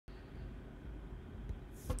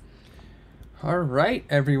Alright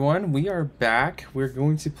everyone, we are back. We're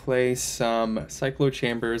going to play some Cyclo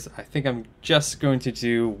Chambers. I think I'm just going to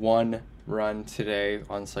do one run today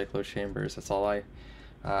on Cyclo Chambers. That's all I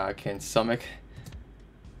can stomach.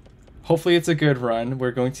 Hopefully it's a good run.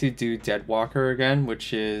 We're going to do Deadwalker again,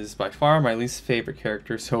 which is by far my least favorite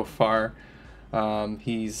character so far.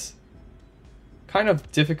 He's kind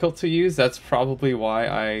of difficult to use. That's probably why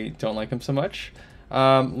I don't like him so much.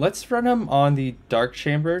 Let's run him on the Dark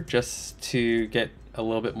Chamber just to get a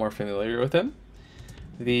little bit more familiar with him.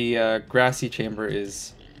 The Grassy Chamber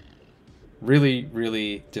is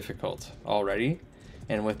really difficult already,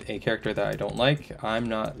 and with a character that I don't like, I'm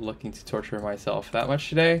not looking to torture myself that much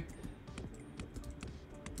today.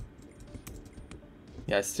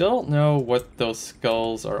 Yeah, I still don't know what those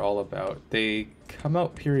skulls are all about. They come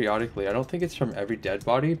out periodically. I don't think it's from every dead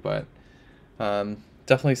body, but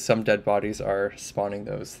definitely some dead bodies are spawning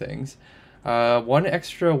those things. One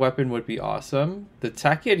extra weapon would be awesome. The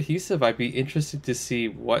tacky adhesive, I'd be interested to see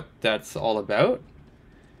what that's all about.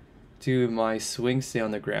 Do my swings stay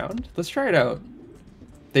on the ground? Let's try it out.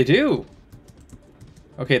 They do!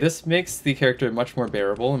 Okay, this makes the character much more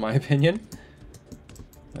bearable in my opinion.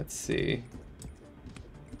 Let's see.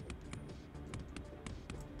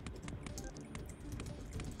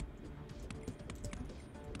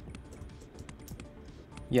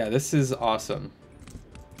 Yeah, this is awesome.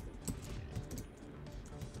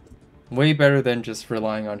 Way better than just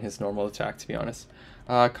relying on his normal attack, to be honest.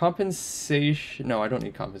 Compensation... No, I don't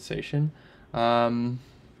need compensation. I'm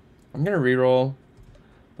gonna reroll.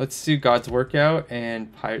 Let's do God's Workout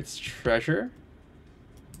and Pirate's Treasure.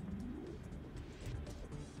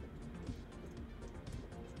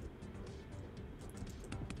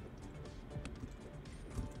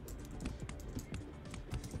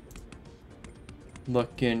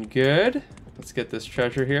 Looking good. Let's get this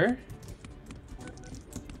treasure here.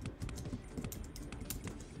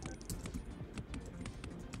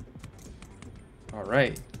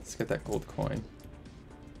 Alright, let's get that gold coin.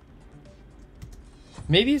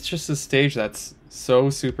 Maybe it's just a stage that's so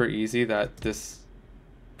super easy that this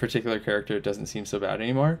particular character doesn't seem so bad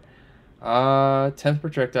anymore. 10th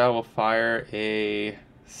projectile will fire a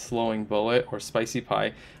slowing bullet or spicy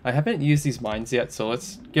pie. I haven't used these mines yet, so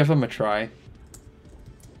let's give them a try.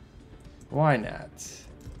 Why not?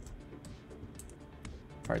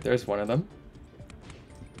 Alright, there's one of them.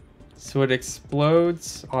 So it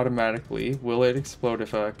explodes automatically. Will it explode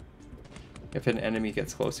if an enemy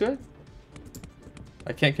gets close to it?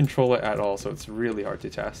 I can't control it at all, so it's really hard to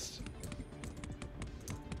test.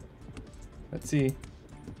 Let's see.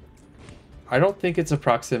 I don't think it's a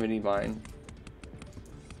proximity mine.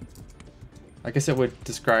 I guess it would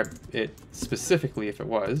describe it specifically if it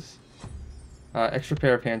was. Extra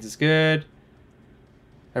pair of hands is good.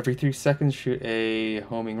 Every 3 seconds shoot a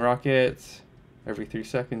homing rocket. Every 3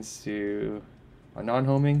 seconds do a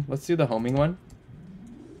non-homing. Let's do the homing one.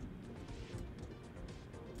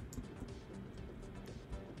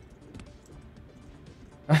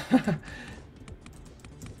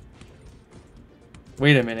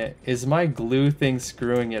 Wait a minute, is my glue thing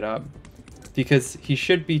screwing it up? Because he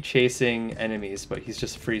should be chasing enemies, but he's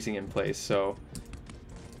just freezing in place, so...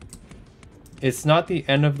 It's not the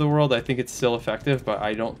end of the world. I think it's still effective, but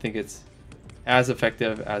I don't think it's as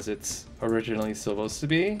effective as it's originally supposed to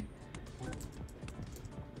be.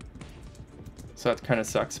 So that kind of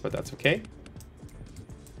sucks, but that's okay.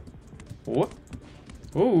 Whoop.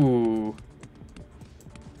 Ooh.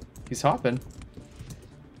 He's hopping.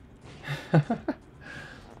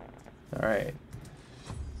 Alright.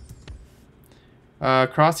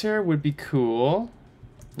 Crosshair would be cool.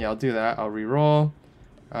 Yeah, I'll do that. I'll reroll.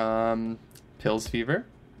 Pills fever.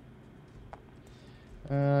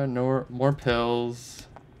 No more pills.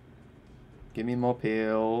 Give me more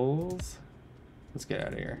pills. Let's get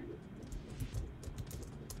out of here.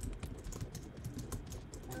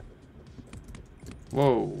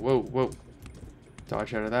 Whoa.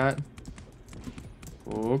 Dodge out of that.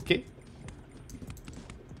 Okay.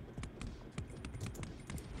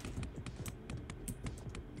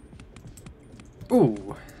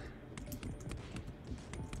 Ooh.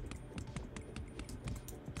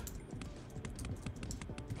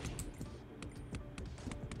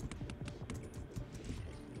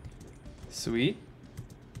 Sweet.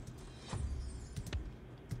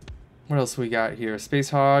 What else we got here? Space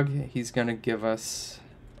Hog. He's gonna give us...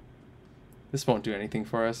 This won't do anything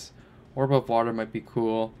for us. Orb of Water might be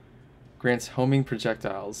cool. Grants homing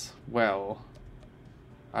projectiles. Well,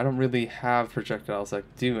 I don't really have projectiles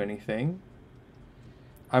that do anything.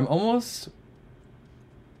 I'm almost...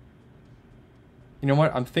 You know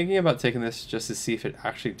what? I'm thinking about taking this just to see if it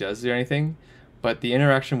actually does do anything. but the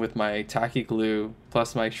interaction with my tacky glue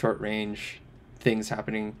plus my short range things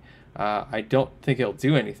happening, I don't think it'll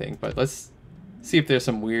do anything, but let's see if there's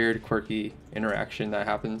some weird quirky interaction that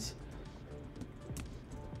happens.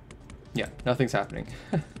 Yeah, nothing's happening.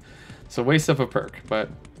 So waste of a perk, but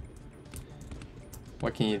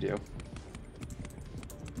what can you do?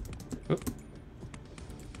 Oop.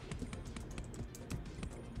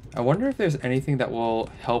 I wonder if there's anything that will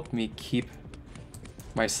help me keep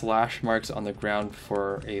my slash marks on the ground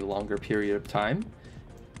for a longer period of time.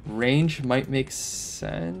 Range might make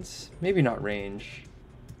sense. Maybe not range.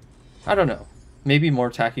 I don't know. Maybe more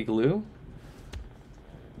tacky glue?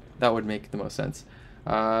 That would make the most sense.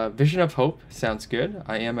 Vision of Hope sounds good.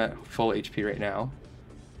 I am at full HP right now.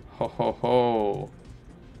 Ho ho ho.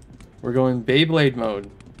 We're going Beyblade mode.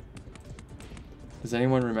 Does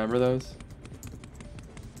anyone remember those?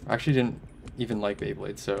 I actually didn't even like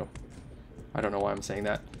Beyblade, so I don't know why I'm saying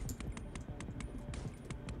that.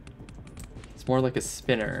 It's more like a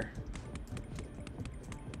spinner.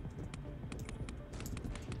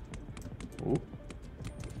 Ooh.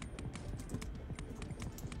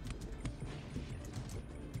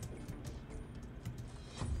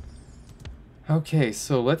 Okay,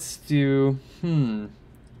 so let's do...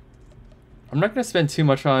 I'm not going to spend too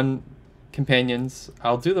much on companions.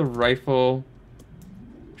 I'll do the rifle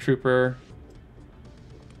trooper.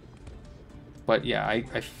 But yeah,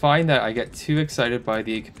 I find that I get too excited by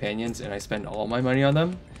the companions and I spend all my money on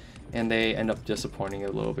them. And they end up disappointing a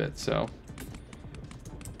little bit, so...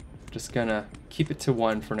 just gonna keep it to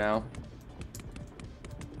one for now.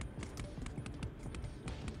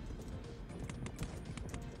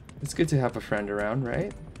 It's good to have a friend around,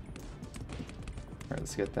 right? Alright,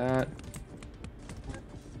 let's get that.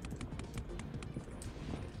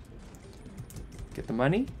 Get the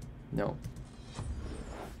money? No.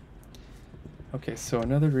 Okay, so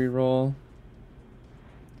another reroll.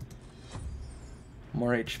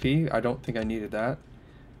 More HP. I don't think I needed that.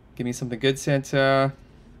 Give me something good, Santa.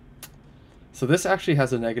 So this actually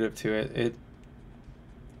has a negative to it. It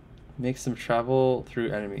makes them travel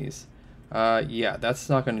through enemies. Yeah, that's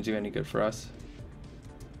not going to do any good for us.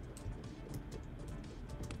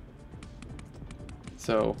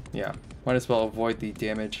 So, yeah, might as well avoid the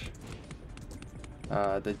damage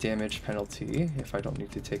penalty if I don't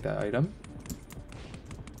need to take that item.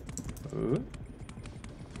 Ooh.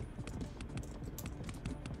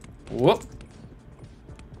 Whoop!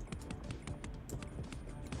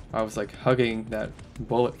 I was like hugging that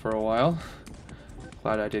bullet for a while.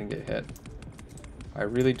 Glad I didn't get hit. I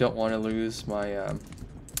really don't want to lose my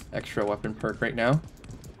extra weapon perk right now.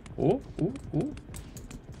 Ooh, ooh, ooh.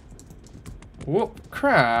 Whoop,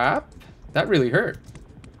 crap! That really hurt.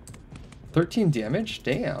 13 damage?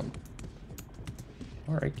 Damn.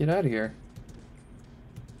 Alright, get out of here.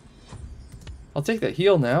 I'll take that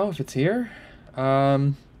heal now if it's here.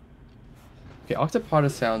 Okay, Octopoda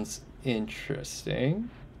sounds interesting.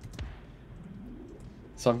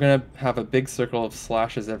 So I'm gonna have a big circle of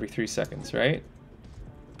slashes every 3 seconds, right?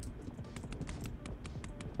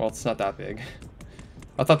 Well, it's not that big.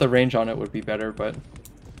 I thought the range on it would be better, but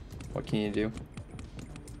what can you do?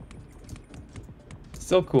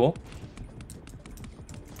 Still cool.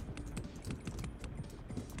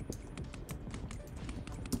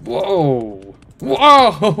 Whoa!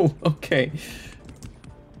 Whoa! Okay.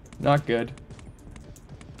 Not good.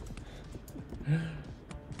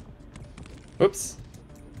 Oops.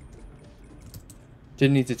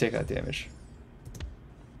 Didn't need to take that damage.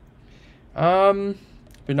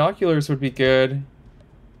 Binoculars would be good.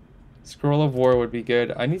 Scroll of War would be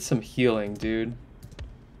good. I need some healing, dude.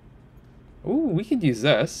 Ooh, we could use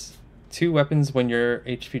this. 2 weapons when your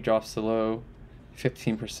HP drops below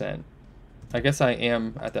 15%. I guess I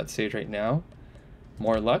am at that stage right now.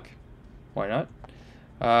 More luck. Why not?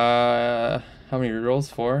 How many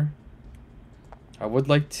rerolls? 4. I would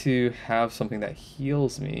like to have something that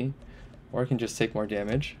heals me, or I can just take more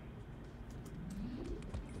damage.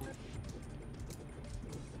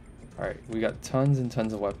 Alright, we got tons and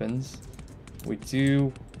tons of weapons. We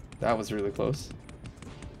do... That was really close.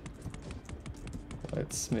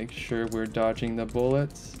 Let's make sure we're dodging the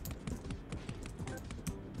bullets.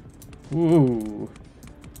 Ooh.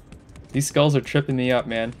 These skulls are tripping me up,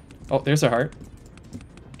 man. Oh, there's a heart.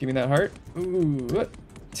 Give me that heart. Ooh.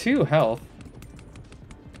 2 health.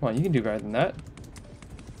 Come on, you can do better than that.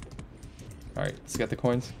 Alright, let's get the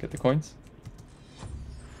coins. Get the coins.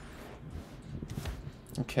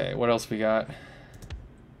 Okay, what else we got?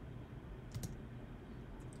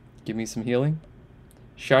 Give me some healing.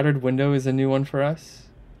 Shattered Window is a new one for us.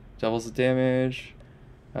 Doubles the damage.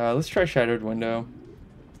 Let's try Shattered Window.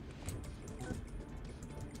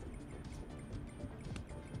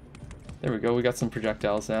 There we go, we got some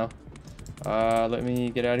projectiles now. Let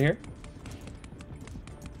me get out of here.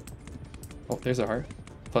 Oh, there's a heart.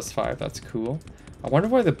 +5, that's cool. I wonder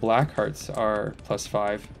why the black hearts are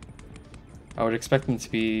 +5. I would expect them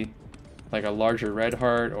to be like a larger red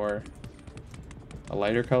heart or a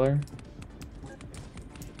lighter color.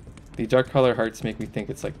 The dark color hearts make me think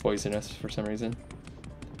it's like poisonous for some reason.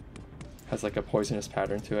 Has like a poisonous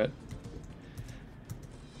pattern to it.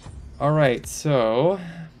 Alright, so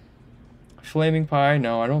flaming pie,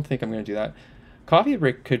 no, I don't think I'm gonna do that. Coffee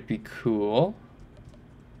break could be cool.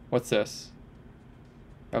 What's this?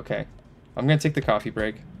 Okay, I'm gonna take the coffee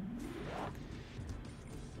break.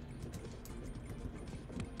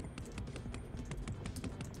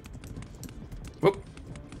 Whoop.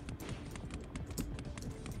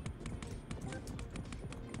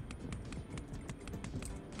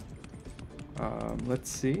 Let's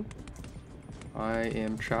see. I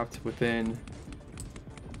am trapped within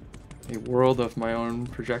a world of my own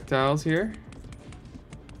projectiles here.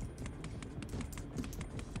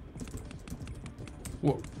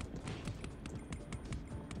 Whoa.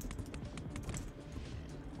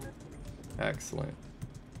 Excellent.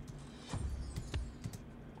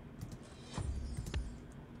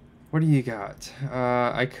 What do you got?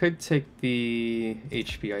 I could take the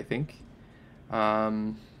HP, I think.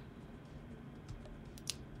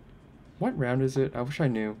 What round is it? I wish I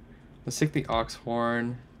knew. Let's take the ox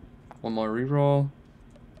horn. One more reroll.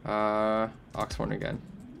 Ox horn again.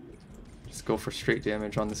 Just go for straight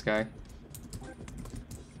damage on this guy.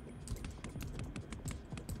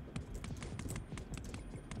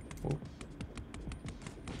 Oh.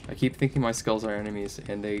 I keep thinking my skulls are enemies,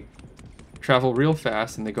 and they travel real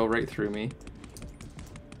fast and they go right through me.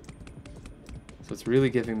 So it's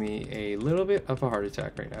really giving me a little bit of a heart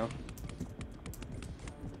attack right now.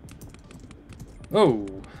 Oh!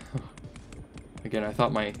 Again, I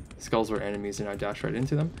thought my skulls were enemies and I dashed right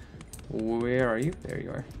into them. Where are you? There you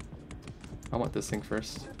are. I want this thing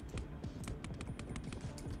first.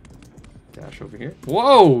 Dash over here.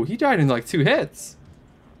 Whoa! He died in like 2 hits!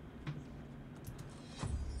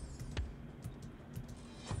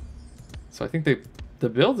 So I think the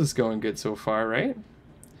build is going good so far, right?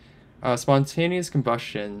 Spontaneous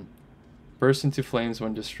combustion. Burst into flames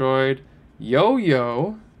when destroyed.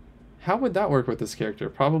 Yo-yo! How would that work with this character?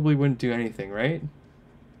 Probably wouldn't do anything, right?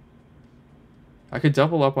 I could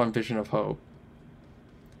double up on Vision of Hope.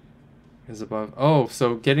 Is above. Oh,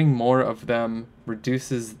 so getting more of them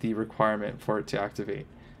reduces the requirement for it to activate.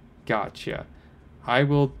 Gotcha. I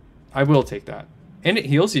will take that. And it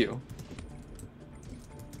heals you.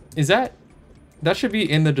 Is that should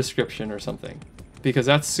be in the description or something, because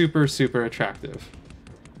that's super, super attractive.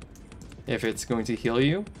 If it's going to heal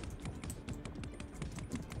you.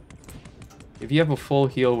 If you have a full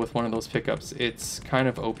heal with one of those pickups, it's kind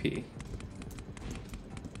of OP.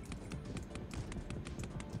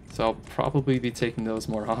 So I'll probably be taking those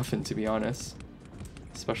more often, to be honest.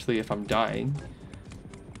 Especially if I'm dying.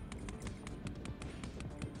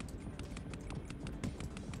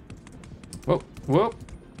 Whoa, whoa!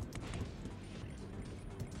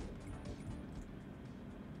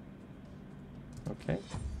 Okay.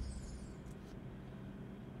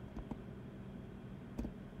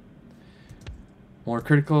 More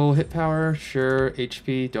critical hit power, sure.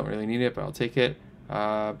 HP, don't really need it, but I'll take it.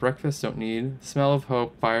 Breakfast, don't need. Smell of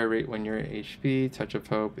Hope, fire rate when you're at HP. Touch of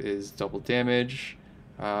Hope is double damage.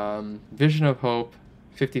 Vision of Hope,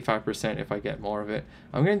 55% if I get more of it.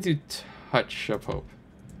 I'm going to do Touch of Hope.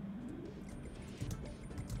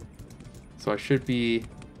 So I should be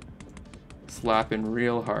slapping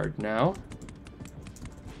real hard now.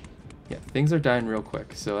 Yeah, things are dying real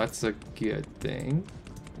quick, so that's a good thing.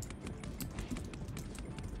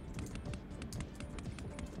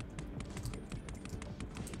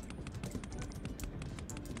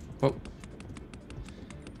 Whoa.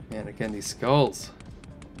 Man, again, these skulls.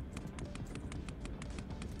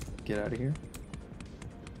 Get out of here.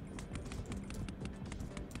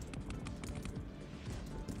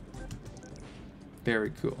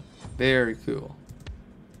 Very cool. Very cool.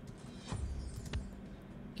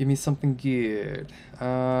 Give me something good.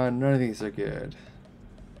 None of these are good.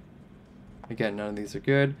 Again, none of these are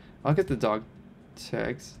good. I'll get the dog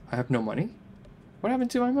tags. I have no money. What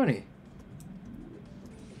happened to my money?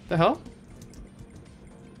 The hell?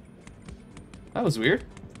 That was weird.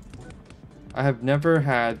 I have never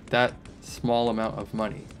had that small amount of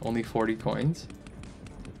money. Only 40 coins.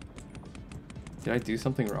 Did I do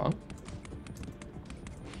something wrong?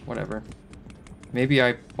 Whatever. Maybe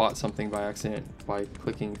I bought something by accident by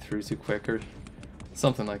clicking through too quick or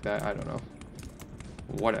something like that. I don't know.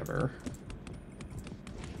 Whatever.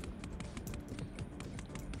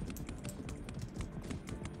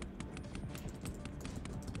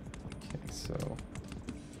 So,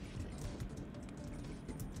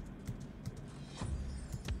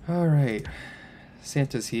 all right,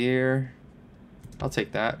 Santa's here. I'll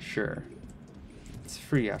take that, sure. It's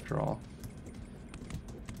free after all.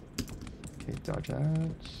 Okay, dodge that.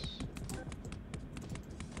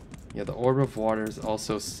 Yeah, the Orb of Water is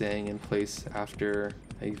also staying in place after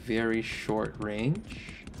a very short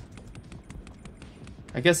range.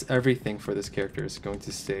 I guess everything for this character is going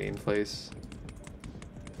to stay in place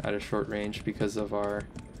at a short range because of our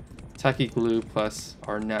tacky glue plus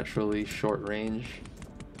our naturally short range.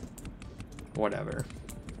 Whatever.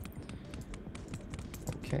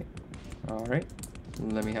 Okay. Alright.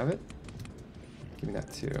 Let me have it. Give me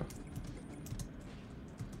that too.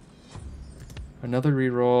 Another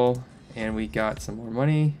reroll, and we got some more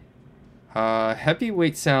money.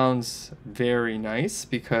 Heavyweight sounds very nice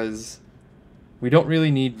because we don't really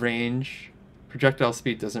need range. Projectile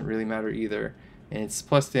speed doesn't really matter either. And its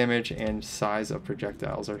plus damage and size of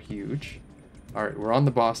projectiles are huge. Alright, we're on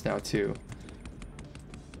the boss now too.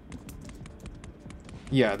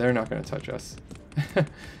 Yeah, they're not going to touch us.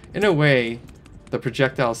 In a way, the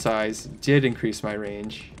projectile size did increase my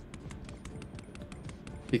range,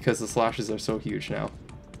 because the slashes are so huge now.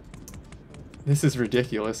 This is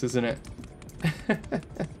ridiculous, isn't it?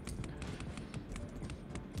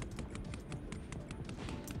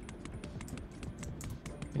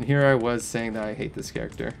 And here I was saying that I hate this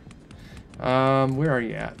character. Where are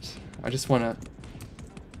you at? I just want to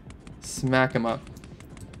smack him up.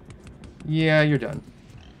 Yeah, you're done.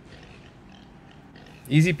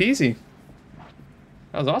 Easy peasy.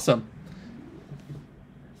 That was awesome.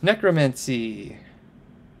 Necromancy.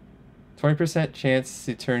 20% chance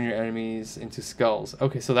to turn your enemies into skulls.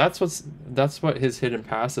 Okay, so that's what his hidden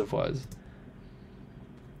passive was.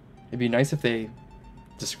 It'd be nice if they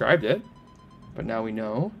described it, but now we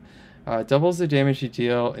know. Doubles the damage you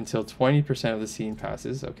deal until 20% of the scene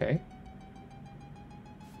passes. Okay.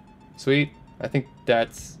 Sweet. I think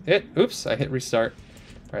that's it. Oops, I hit restart.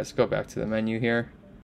 All right, let's go back to the menu here.